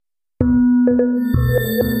Welcome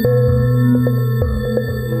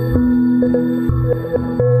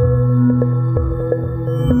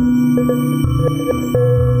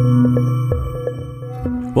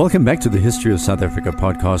back to the History of South Africa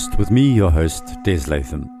podcast with me, your host, Des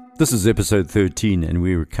Latham. This is episode 13 and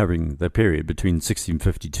we're covering the period between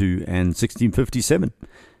 1652 and 1657.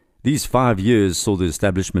 These 5 years saw the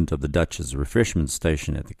establishment of the Dutch as a refreshment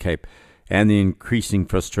station at the Cape and the increasing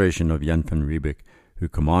frustration of Jan van Riebeeck, who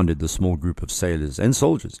commanded the small group of sailors and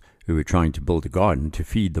soldiers who were trying to build a garden to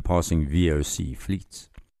feed the passing VOC fleets.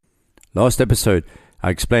 Last episode, I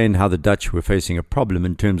explained how the Dutch were facing a problem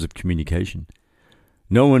in terms of communication.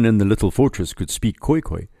 No one in the little fortress could speak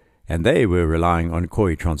Khoekhoe, and they were relying on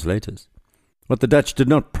Khoi translators. What the Dutch did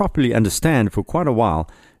not properly understand for quite a while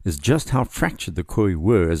is just how fractured the Khoi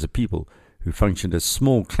were as a people who functioned as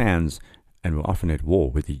small clans and were often at war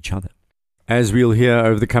with each other. As we'll hear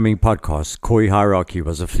over the coming podcasts, Khoi hierarchy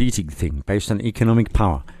was a fleeting thing based on economic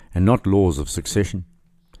power and not laws of succession.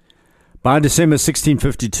 By December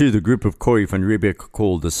 1652, the group of Khoe van Riebeeck,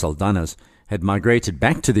 called the Saldanhas, had migrated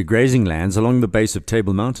back to their grazing lands along the base of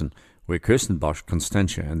Table Mountain, where Kirstenbosch,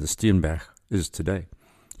 Constantia, and the Steenberg is today.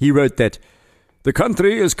 He wrote that, "The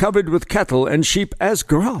country is covered with cattle and sheep as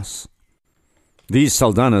grass." These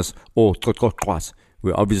Saldanhas, or Chochoquas,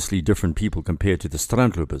 were obviously different people compared to the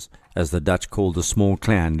Strandlopers, as the Dutch called the small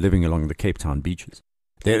clan living along the Cape Town beaches.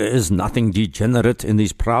 "There is nothing degenerate in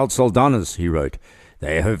these proud Saldanhas," he wrote.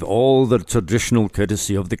 "They have all the traditional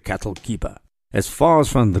courtesy of the cattle keeper." As far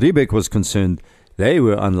as Van Riebeeck was concerned, they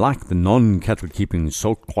were unlike the non-cattle-keeping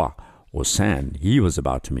Soaqua or San he was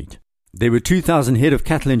about to meet. There were 2,000 head of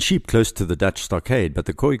cattle and sheep close to the Dutch stockade, but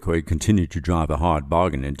the Khoekhoe continued to drive a hard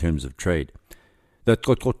bargain in terms of trade. The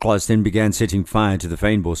Chochoquas then began setting fire to the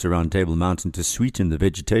fynbos around Table Mountain to sweeten the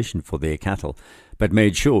vegetation for their cattle, but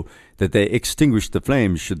made sure that they extinguished the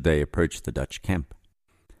flames should they approach the Dutch camp.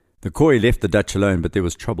 The Khoi left the Dutch alone, but there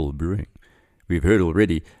was trouble brewing. We've heard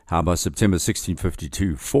already how by September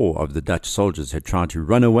 1652, 4 of the Dutch soldiers had tried to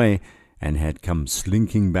run away and had come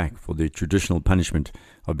slinking back for their traditional punishment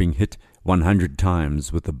of being hit 100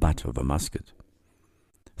 times with the butt of a musket.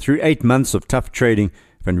 Through 8 months of tough trading,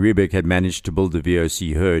 Van Riebeeck had managed to build the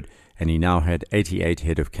VOC herd, and he now had 88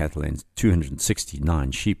 head of cattle and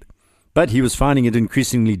 269 sheep. But he was finding it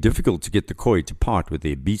increasingly difficult to get the Khoi to part with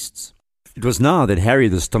their beasts. It was now that Harry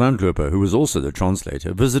the Strandloper, who was also the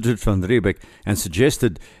translator, visited Van Riebeeck and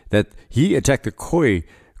suggested that he attack the Khoi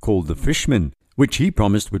called the Fishmen, which he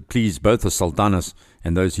promised would please both the Saldanhas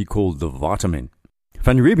and those he called the Watermen.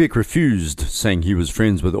 Van Riebeeck refused, saying he was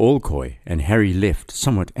friends with all Khoi, and Harry left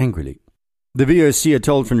somewhat angrily. The VOC had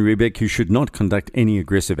told Van Riebeeck he should not conduct any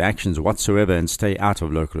aggressive actions whatsoever and stay out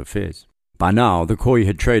of local affairs. By now, the Khoi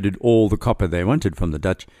had traded all the copper they wanted from the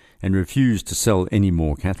Dutch and refused to sell any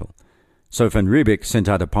more cattle. So Van Riebeeck sent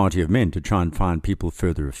out a party of men to try and find people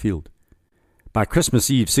further afield. By Christmas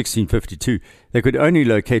Eve 1652, they could only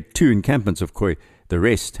locate 2 encampments of Khoi. The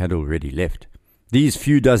rest had already left. These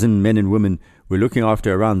few dozen men and women were looking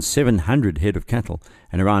after around 700 head of cattle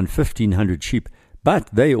and around 1,500 sheep, but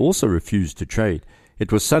they also refused to trade.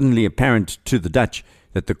 It was suddenly apparent to the Dutch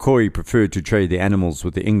that the Khoi preferred to trade their animals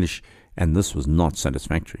with the English, and this was not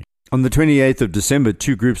satisfactory. On the 28th of December,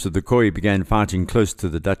 2 groups of the Khoi began fighting close to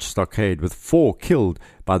the Dutch stockade, with 4 killed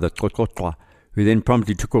by the Chochoquas, who then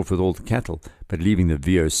promptly took off with all the cattle, but leaving the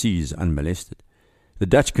VOCs unmolested. The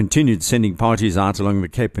Dutch continued sending parties out along the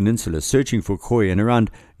Cape Peninsula, searching for Khoi, and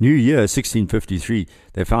around New Year 1653,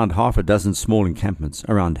 they found half a dozen small encampments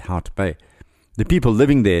around Hout Bay. The people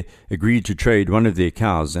living there agreed to trade one of their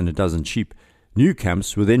cows and a dozen sheep. New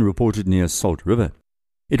camps were then reported near Salt River.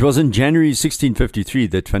 It was in January 1653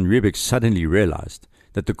 that Van Riebeeck suddenly realized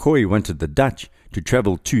that the Khoi wanted the Dutch to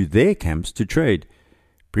travel to their camps to trade.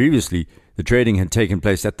 Previously, the trading had taken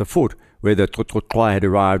place at the fort, where the Chochoquas had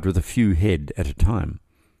arrived with a few head at a time.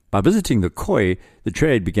 By visiting the Khoi, the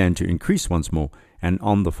trade began to increase once more, and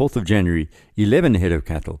on the 4th of January, 11 head of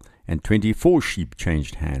cattle and 24 sheep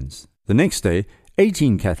changed hands. The next day,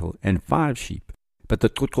 18 cattle and 5 sheep. But the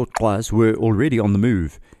Chochoquas were already on the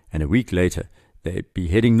move, and a week later, they'd be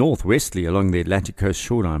heading northwestly along the Atlantic coast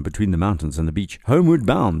shoreline between the mountains and the beach, homeward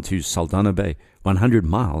bound to Saldanha Bay, 100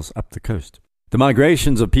 miles up the coast. The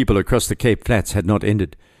migrations of people across the Cape Flats had not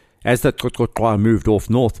ended. As the Chochoquas moved off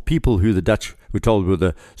north, people who the Dutch were told were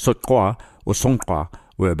the Soaqua or Soaqua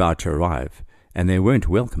were about to arrive, and they weren't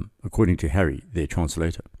welcome, according to Harry, their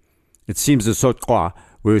translator. It seems the Soaqua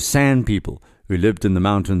were San people who lived in the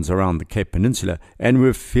mountains around the Cape Peninsula and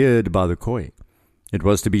were feared by the Khoi. It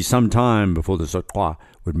was to be some time before the Soaqua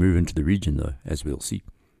would move into the region, though, as we'll see.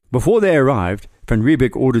 Before they arrived, Van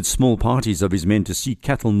Riebeeck ordered small parties of his men to seek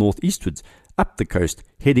cattle northeastwards, up the coast,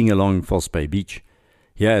 heading along False Bay Beach.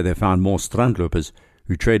 Here they found more Strandlopers,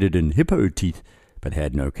 who traded in hippo teeth, but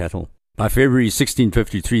had no cattle. By February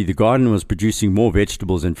 1653, the garden was producing more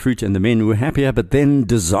vegetables and fruit, and the men were happier, but then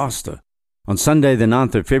disaster. On Sunday, the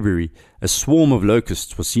 9th of February, a swarm of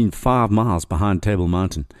locusts was seen 5 miles behind Table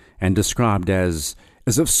Mountain, and described as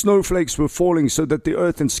if snowflakes were falling so that the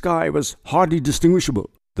earth and sky was hardly distinguishable.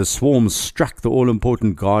 The swarms struck the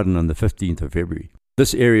all-important garden on the 15th of February.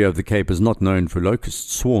 This area of the Cape is not known for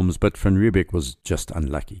locust swarms, but Van Riebeeck was just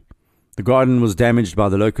unlucky. The garden was damaged by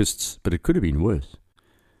the locusts, but it could have been worse.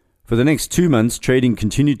 For the next 2 months, trading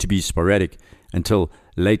continued to be sporadic until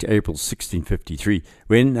late April 1653,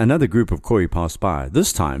 when another group of Khoe passed by,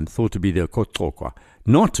 this time thought to be the Chochoquas,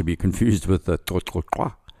 not to be confused with the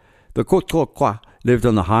Chochoquas. The Chochoquas lived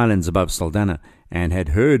on the highlands above Saldanhas and had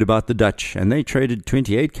heard about the Dutch, and they traded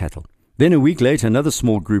 28 cattle. Then a week later, another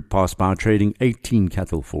small group passed by, trading 18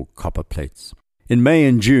 cattle for copper plates. In May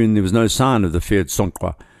and June, there was no sign of the feared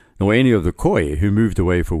Soaqua, nor any of the Khoe, who moved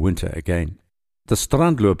away for winter again. The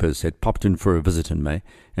Strandlopers had popped in for a visit in May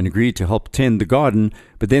and agreed to help tend the garden,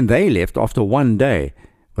 but then they left after 1 day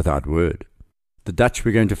without word. The Dutch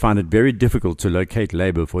were going to find it very difficult to locate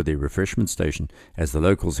labour for their refreshment station, as the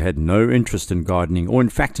locals had no interest in gardening or in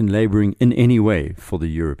fact in labouring in any way for the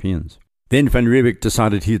Europeans. Then Van Riebeeck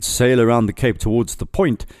decided he'd sail around the Cape towards the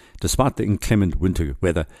point, despite the inclement winter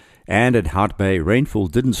weather, and at Hout Bay, rainfall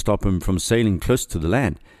didn't stop him from sailing close to the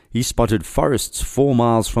land. He spotted forests 4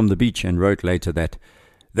 miles from the beach and wrote later that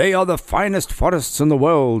 "They are the finest forests in the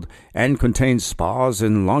world, and contain spars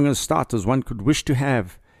and long as stout as one could wish to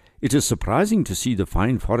have. It is surprising to see the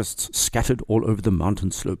fine forests scattered all over the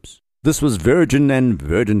mountain slopes." This was virgin and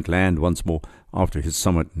verdant land once more, after his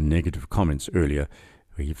somewhat negative comments earlier,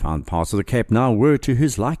 where he found parts of the Cape now were to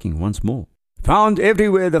his liking once more. "Found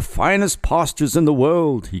everywhere the finest pastures in the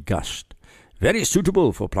world," he gushed. "Very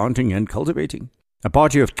suitable for planting and cultivating." A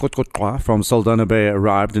party of Chochoquas from Saldanhas Bay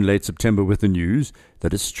arrived in late September with the news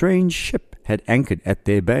that a strange ship had anchored at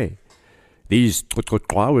their bay. These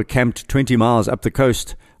Chochoquas were camped 20 miles up the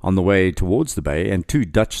coast on the way towards the bay, and 2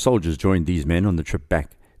 Dutch soldiers joined these men on the trip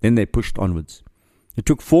back. Then they pushed onwards. It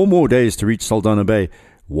took 4 more days to reach Saldanhas Bay,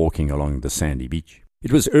 walking along the sandy beach.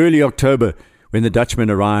 It was early October when the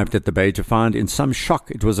Dutchmen arrived at the bay to find, in some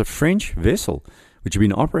shock, it was a French vessel which had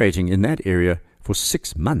been operating in that area for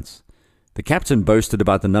 6 months. The captain boasted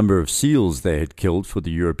about the number of seals they had killed for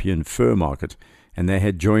the European fur market, and they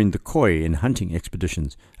had joined the Khoe in hunting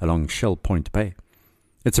expeditions along Shell Point Bay.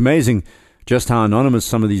 It's amazing just how anonymous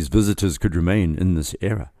some of these visitors could remain in this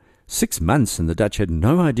era. 6 months, and the Dutch had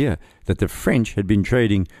no idea that the French had been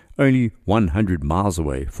trading only 100 miles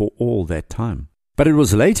away for all that time. But it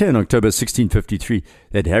was later in October 1653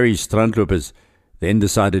 that Harry's Strandlopers then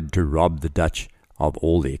decided to rob the Dutch of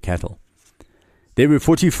all their cattle. There were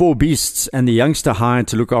 44 beasts, and the youngster hired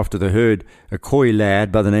to look after the herd, a Khoe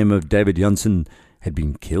lad by the name of David Jansen, had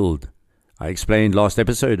been killed. I explained last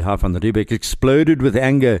episode how Van Riebeeck exploded with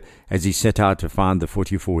anger as he set out to find the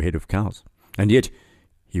 44 head of cows. And yet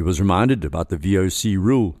he was reminded about the VOC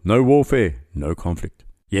rule: no warfare, no conflict.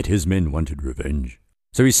 Yet his men wanted revenge.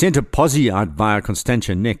 So he sent a posse out via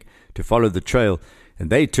Constantia Neck to follow the trail, and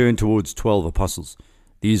they turned towards 12 Apostles.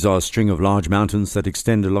 These are a string of large mountains that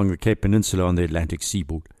extend along the Cape Peninsula on the Atlantic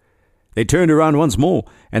seaboard. They turned around once more,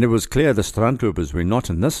 and it was clear the Strandlopers were not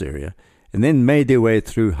in this area, and then made their way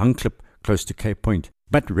through Hangklip close to Cape Point,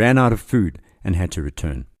 but ran out of food and had to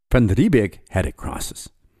return. Van Riebeeck had a crisis.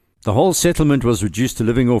 The whole settlement was reduced to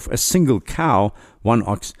living off a single cow, 1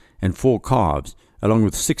 ox, and 4 calves, along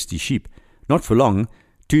with 60 sheep. Not for long.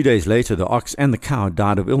 2 days later, the ox and the cow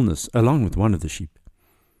died of illness, along with one of the sheep.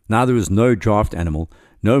 Now there was no draft animal,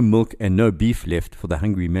 no milk, and no beef left for the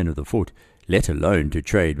hungry men of the fort, let alone to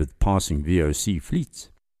trade with passing VOC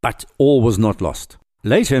fleets. But all was not lost.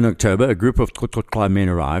 Later in October, a group of Chochoquas men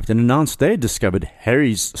arrived and announced they had discovered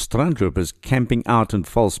Harry's Strandlopers camping out in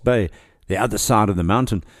False Bay, the other side of the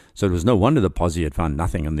mountain, so it was no wonder the posse had found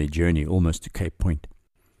nothing on their journey almost to Cape Point.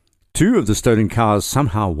 2 of the stolen cows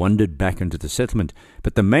somehow wandered back into the settlement,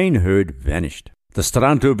 but the main herd vanished. The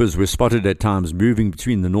Strandlopers were spotted at times moving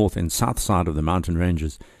between the north and south side of the mountain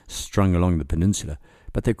ranges strung along the peninsula,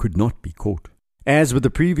 but they could not be caught. As with the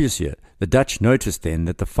previous year, the Dutch noticed then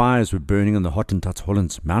that the fires were burning on the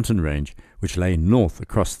Hottentots-Hollands mountain range, which lay north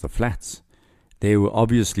across the flats. There were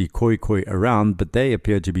obviously Khoekhoe around, but they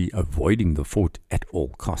appeared to be avoiding the fort at all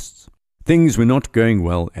costs. Things were not going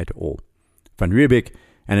well at all. Van Riebeeck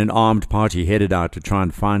and an armed party headed out to try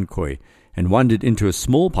and find Khoe, and wandered into a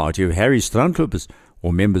small party of Harry's Strandlopers,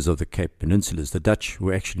 or members of the Cape Peninsulas. The Dutch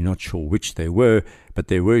were actually not sure which they were, but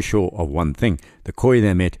they were sure of one thing. The Khoe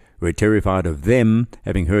they met were terrified of them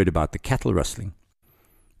having heard about the cattle rustling.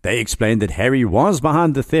 They explained that Harry was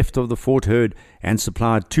behind the theft of the fort herd and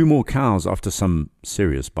supplied 2 more cows after some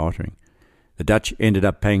serious bartering. The Dutch ended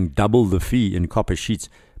up paying double the fee in copper sheets,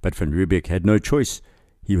 but Van Riebeeck had no choice.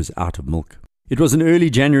 He was out of milk. It was in early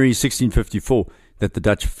January 1654 that the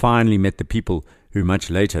Dutch finally met the people who much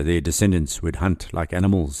later their descendants would hunt like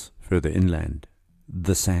animals further inland,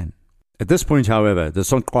 the San. At this point, however, the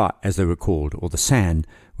Soaqua, as they were called, or the San,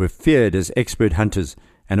 were feared as expert hunters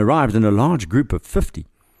and arrived in a large group of 50.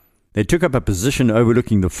 They took up a position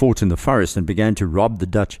overlooking the fort in the forest and began to rob the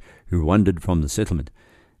Dutch who wandered from the settlement.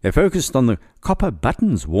 They focused on the copper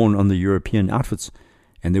buttons worn on the European outfits,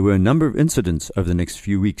 and there were a number of incidents over the next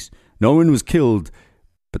few weeks. No one was killed,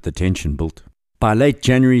 but the tension built. By late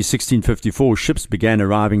January 1654, ships began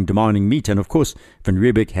arriving demanding meat, and of course, Van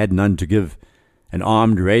Riebeeck had none to give. An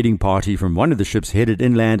armed raiding party from one of the ships headed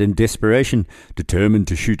inland in desperation, determined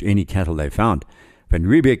to shoot any cattle they found. Van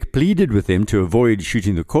Riebeeck pleaded with them to avoid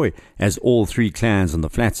shooting the Khoe, as all 3 clans on the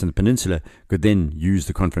flats and the peninsula could then use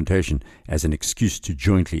the confrontation as an excuse to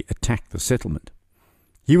jointly attack the settlement.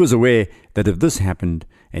 He was aware that if this happened,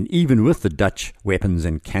 and even with the Dutch weapons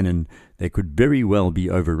and cannon, they could very well be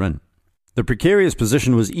overrun. The precarious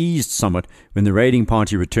position was eased somewhat when the raiding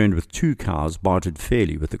party returned with 2 cows bartered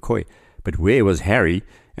fairly with the Khoe. But where was Harry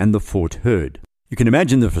and the fort herd? You can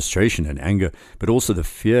imagine the frustration and anger, but also the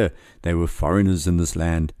fear. They were foreigners in this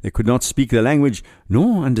land. They could not speak the language,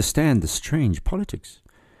 nor understand the strange politics.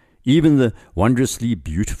 Even the wondrously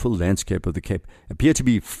beautiful landscape of the Cape appeared to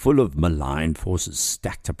be full of malign forces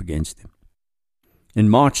stacked up against them. In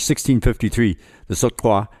March 1653, the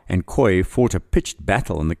Soaqua and Khoe fought a pitched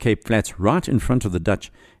battle on the Cape Flats right in front of the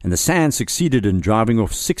Dutch, and the San succeeded in driving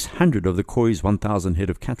off 600 of the Khoe's 1,000 head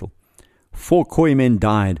of cattle. 4 Khoe men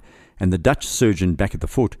died, and the Dutch surgeon back at the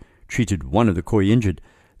fort treated one of the Khoe injured.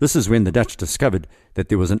 This is when the Dutch discovered that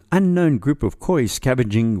there was an unknown group of Khoe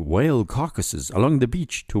scavenging whale carcasses along the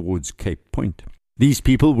beach towards Cape Point. These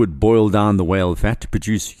people would boil down the whale fat to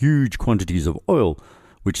produce huge quantities of oil,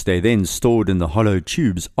 which they then stored in the hollow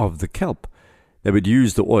tubes of the kelp. They would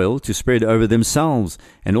use the oil to spread over themselves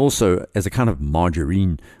and also as a kind of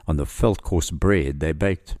margarine on the veldkorst bread they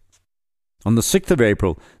baked. On the 6th of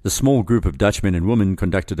April, the small group of Dutchmen and women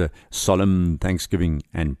conducted a solemn thanksgiving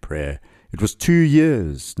and prayer. It was 2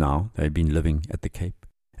 years now they had been living at the Cape.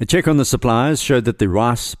 A check on the supplies showed that the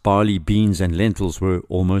rice, barley, beans and lentils were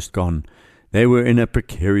almost gone. They were in a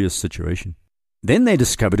precarious situation. Then they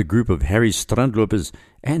discovered a group of Harry's Strandlopers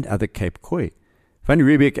and other Cape Khoe. Van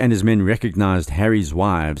Riebeeck and his men recognized Harry's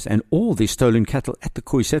wives and all their stolen cattle at the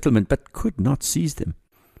Khoe settlement, but could not seize them.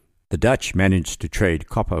 The Dutch managed to trade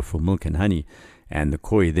copper for milk and honey, and the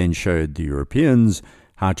Khoe then showed the Europeans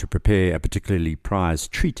how to prepare a particularly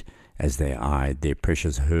prized treat as they eyed their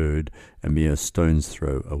precious herd a mere stone's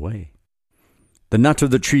throw away. The nut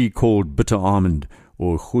of the tree called bitter almond,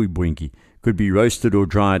 or goeiboentjie, could be roasted or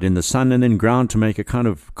dried in the sun and then ground to make a kind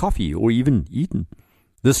of coffee or even eaten.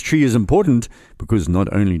 This tree is important because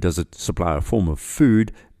not only does it supply a form of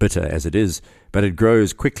food, bitter as it is, but it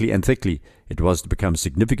grows quickly and thickly. It was to become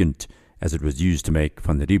significant as it was used to make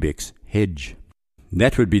Van Riebeeck's hedge.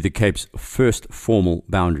 That would be the Cape's first formal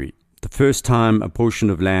boundary. The first time a portion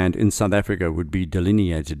of land in South Africa would be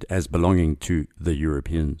delineated as belonging to the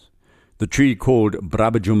Europeans. The tree called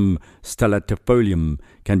Brabejum stellatifolium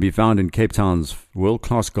can be found in Cape Town's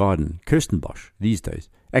world-class garden, Kirstenbosch, these days.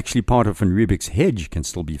 Actually, part of Van Riebeeck's hedge can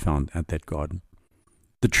still be found at that garden.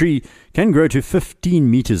 The tree can grow to 15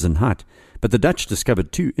 meters in height, but the Dutch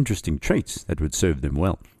discovered 2 interesting traits that would serve them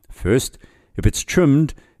well. First, if it's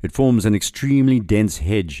trimmed, it forms an extremely dense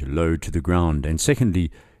hedge low to the ground, and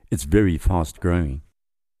secondly, it's very fast growing.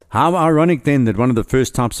 How ironic then that one of the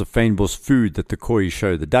first types of fynbos food that the Khoe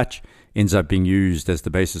show the Dutch ends up being used as the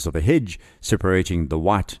basis of a hedge separating the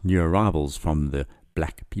white new arrivals from the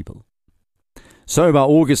black people. So by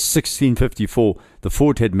August 1654, the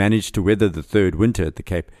fort had managed to weather the 3rd winter at the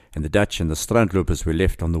Cape, and the Dutch and the Strandlopers were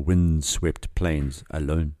left on the wind-swept plains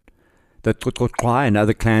alone. The Chochoquas and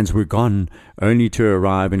other clans were gone, only to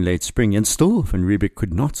arrive in late spring, and still Van Riebeeck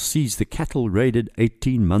could not seize the cattle raided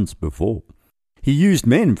 18 months before. He used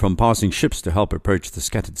men from passing ships to help approach the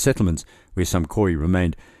scattered settlements where some Khoe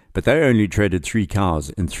remained, but they only traded 3 cows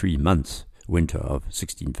in 3 months, winter of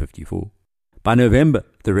 1654. By November,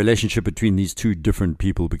 the relationship between these 2 different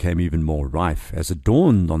people became even more rife, as it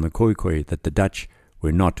dawned on the Khoekhoe that the Dutch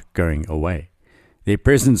were not going away. Their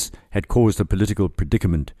presence had caused a political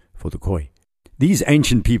predicament for the Khoe. These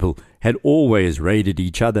ancient people had always raided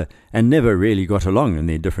each other and never really got along in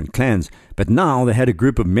their different clans, but now they had a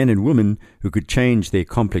group of men and women who could change their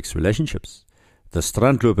complex relationships. The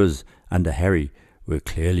Strandlopers under Harry were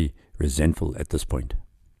clearly resentful at this point.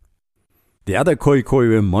 The other Khoekhoe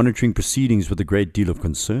were monitoring proceedings with a great deal of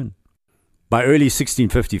concern. By early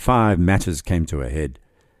 1655, matters came to a head.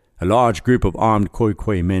 A large group of armed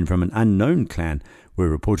Khoekhoe men from an unknown clan were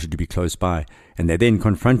reported to be close by, and they then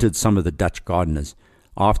confronted some of the Dutch gardeners.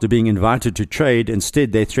 After being invited to trade,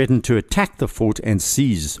 instead they threatened to attack the fort and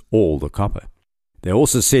seize all the copper. They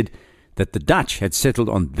also said that the Dutch had settled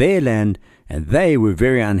on their land, and they were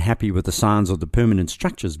very unhappy with the signs of the permanent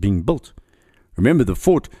structures being built. Remember, the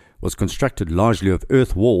fort was constructed largely of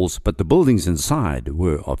earth walls, but the buildings inside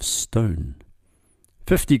were of stone.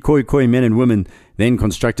 50 Khoekhoe men and women then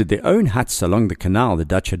constructed their own huts along the canal the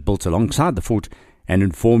Dutch had built alongside the fort and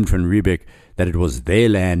informed Van Riebeeck that it was their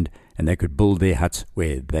land and they could build their huts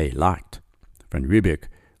where they liked. Van Riebeeck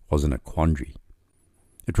was in a quandary.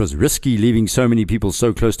 It was risky leaving so many people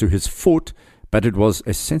so close to his fort, but it was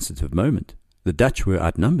a sensitive moment. The Dutch were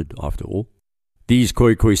outnumbered, after all. These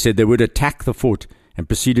Khoekhoe said they would attack the fort and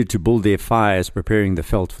proceeded to build their fires, preparing the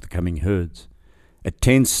veld for the coming herds. A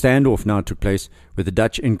tense standoff now took place, with the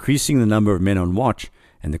Dutch increasing the number of men on watch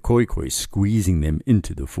and the Khoekhoe squeezing them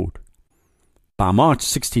into the fort. By March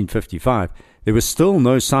 1655, there was still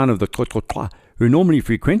no sign of the Chochoquas, who normally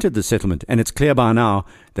frequented the settlement, and it's clear by now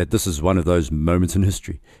that this is one of those moments in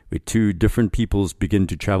history where two different peoples begin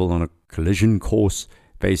to travel on a collision course,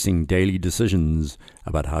 facing daily decisions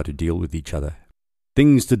about how to deal with each other.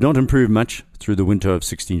 Things did not improve much through the winter of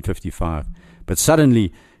 1655, but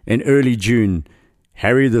suddenly, in early June,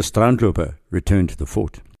 Harry the Strandloper returned to the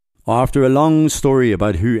fort. After a long story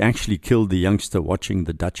about who actually killed the youngster watching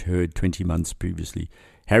the Dutch herd 20 months previously,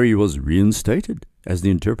 Harry was reinstated as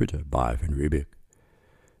the interpreter by Van Riebeeck.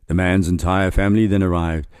 The man's entire family then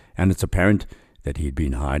arrived, and it's apparent that he had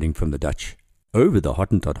been hiding from the Dutch over the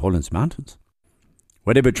Hottentot Hollands Mountains.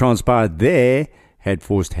 Whatever transpired there had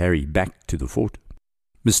forced Harry back to the fort.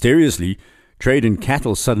 Mysteriously, trade in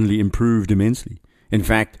cattle suddenly improved immensely. In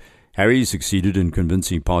fact, Harry succeeded in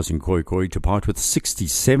convincing passing Khoekhoe to part with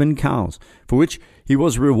 67 cows, for which he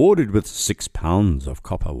was rewarded with 6 pounds of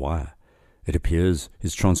copper wire. It appears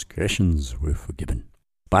his transgressions were forgiven.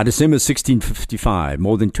 By December 1655,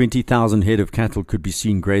 more than 20,000 head of cattle could be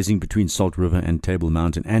seen grazing between Salt River and Table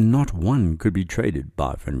Mountain, and not one could be traded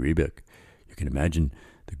by Van Riebeeck. You can imagine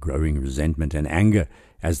the growing resentment and anger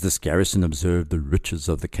as this garrison observed the riches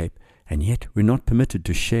of the Cape, and yet were not permitted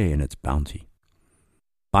to share in its bounty.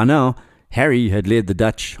 By now, Harry had led the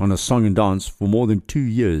Dutch on a song and dance for more than 2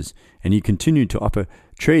 years, and he continued to offer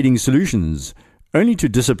trading solutions, only to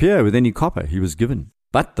disappear with any copper he was given.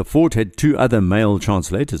 But the fort had 2 other male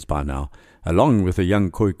translators by now, along with a young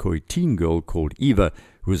Khoekhoe teen girl called Eva,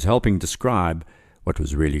 who was helping describe what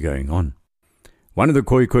was really going on. One of the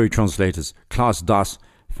Khoekhoe translators, Klaas Das,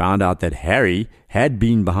 found out that Harry had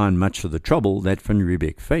been behind much of the trouble that Van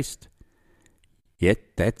Riebeeck faced.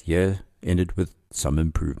 Yet that year ended with some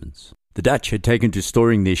improvements. The Dutch had taken to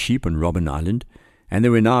storing their sheep on Robben Island, and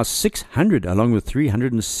there were now 600 along with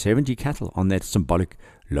 370 cattle on that symbolic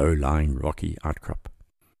low-lying rocky outcrop.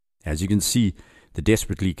 As you can see, the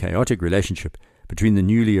desperately chaotic relationship between the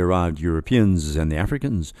newly arrived Europeans and the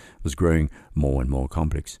Africans was growing more and more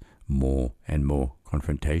complex, more and more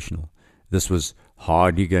confrontational. This was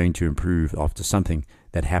hardly going to improve after something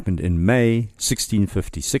that happened in May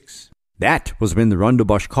 1656. That was when the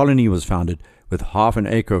Rondebosch colony was founded, with half an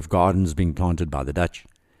acre of gardens being planted by the Dutch.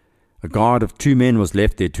 A guard of 2 men was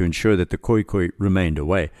left there to ensure that the Khoekhoe remained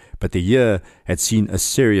away, but the year had seen a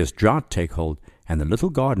serious drought take hold, and the little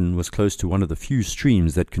garden was close to one of the few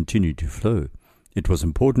streams that continued to flow. It was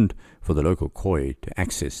important for the local Khoi to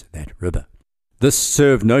access that river. This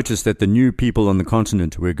served notice that the new people on the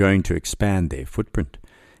continent were going to expand their footprint,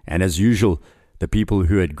 and as usual, the people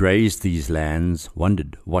who had grazed these lands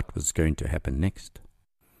wondered what was going to happen next.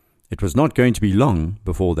 It was not going to be long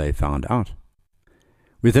before they found out.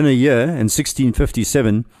 Within a year, in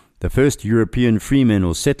 1657, the first European freemen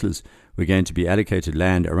or settlers were going to be allocated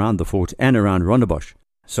land around the fort and around Rondebosch.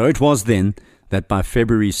 So it was then that by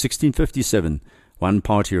February 1657, one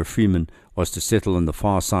party of freemen was to settle on the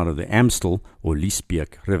far side of the Amstel or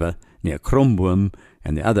Liesbeek River near Kromboom,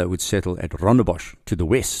 and the other would settle at Rondebosch to the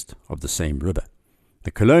west of the same river.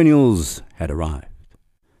 The colonials had arrived.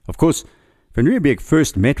 Of course, Van Riebeeck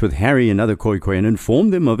first met with Harry and other Khoekhoe and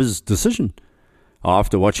informed them of his decision.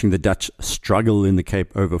 After watching the Dutch struggle in the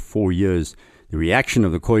Cape over 4 years, the reaction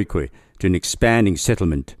of the Khoekhoe to an expanding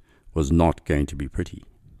settlement was not going to be pretty.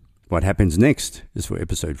 What happens next is for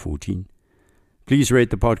episode 14. Please rate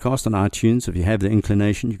the podcast on iTunes if you have the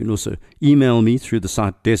inclination. You can also email me through the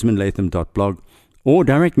site desmondlatham.blog or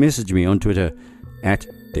direct message me on Twitter at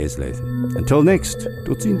deslatham. Until next,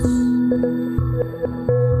 tot ziens.